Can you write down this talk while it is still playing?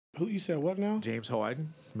Who you said what now? James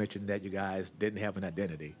Harden mentioned that you guys didn't have an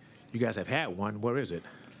identity. You guys have had one. Where is it?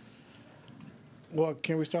 Well,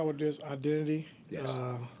 can we start with this identity? Yes.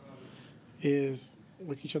 Is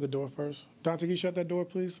we can shut the door first. Dante, can you shut that door,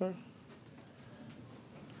 please, sir?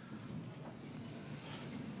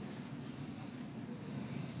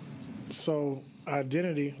 So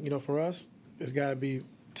identity, for us, it's got to be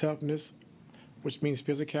toughness, which means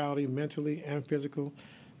physicality, mentally and physical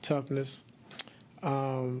toughness.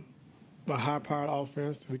 A high-powered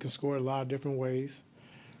offense. We can score a lot of different ways.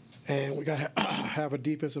 And we got to have a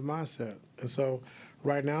defensive mindset. And so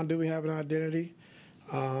right now, do we have an identity?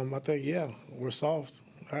 I think, yeah, we're soft.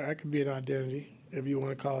 That could be an identity, if you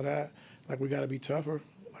want to call it that. Like, we got to be tougher,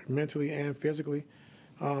 like mentally and physically.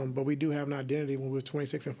 But we do have an identity. When we were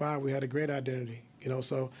 26-5, we had a great identity.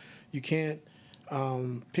 So you can't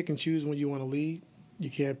pick and choose when you want to lead.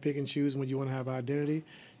 You can't pick and choose when you want to have identity.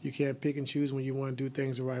 You can't pick and choose when you want to do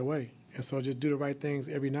things the right way. And so just do the right things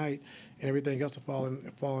every night, and everything else will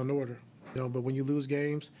fall in order. But when you lose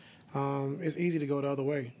games, it's easy to go the other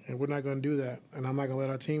way, and we're not going to do that. And I'm not going to let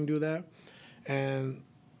our team do that. And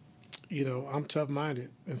I'm tough-minded,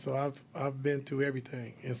 and so I've been through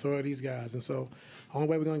everything, and so are these guys. And so the only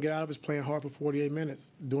way we're going to get out of it is playing hard for 48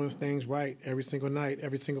 minutes, doing things right every single night,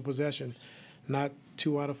 every single possession, not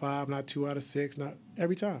 2 out of 5, not 2 out of 6, not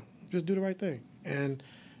every time. Just do the right thing, and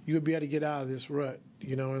you'll be able to get out of this rut.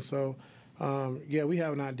 And so, yeah, we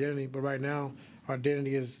have an identity, but right now our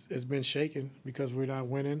identity has been shaken because we're not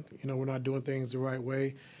winning. We're not doing things the right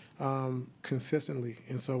way consistently.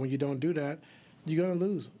 And so when you don't do that, you're going to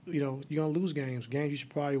lose. You're going to lose games you should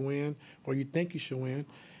probably win or you think you should win,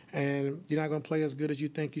 and you're not going to play as good as you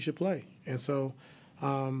think you should play. And so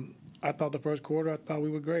I thought the first quarter, I thought we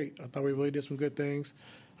were great. I thought we really did some good things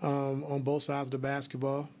on both sides of the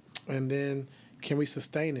basketball. And then can we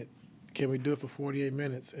sustain it? Can we do it for 48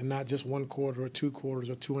 minutes and not just 1 quarter or 2 quarters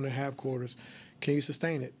or 2.5 quarters? Can you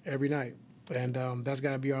sustain it every night? And that's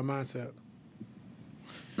got to be our mindset.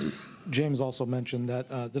 James also mentioned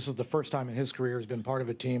that this is the first time in his career he's been part of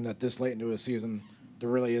a team that this late into a season there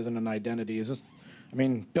really isn't an identity. Is this,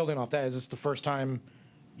 building off that, is this the first time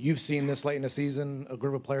you've seen this late in a season a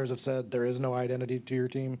group of players have said there is no identity to your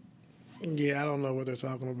team? Yeah, I don't know what they're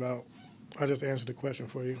talking about. I just answered the question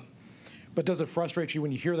for you. But does it frustrate you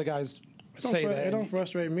when you hear the guys say that? It don't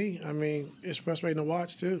frustrate me. It's frustrating to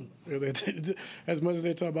watch, too. As much as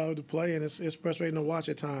they talk about the play, and it's frustrating to watch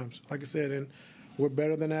at times. Like I said, and we're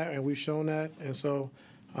better than that, and we've shown that. And so,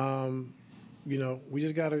 we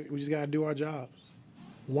just gotta do our jobs.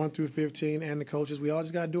 1 through 15 and the coaches, we all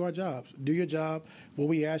just got to do our jobs. Do your job, what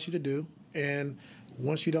we ask you to do, and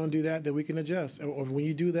once you don't do that, then we can adjust. Or when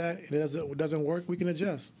you do that and it doesn't work, we can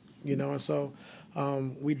adjust. And so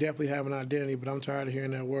we definitely have an identity, but I'm tired of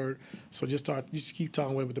hearing that word. So just keep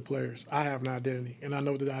talking with the players. I have an identity, and I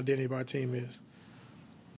know what the identity of our team is.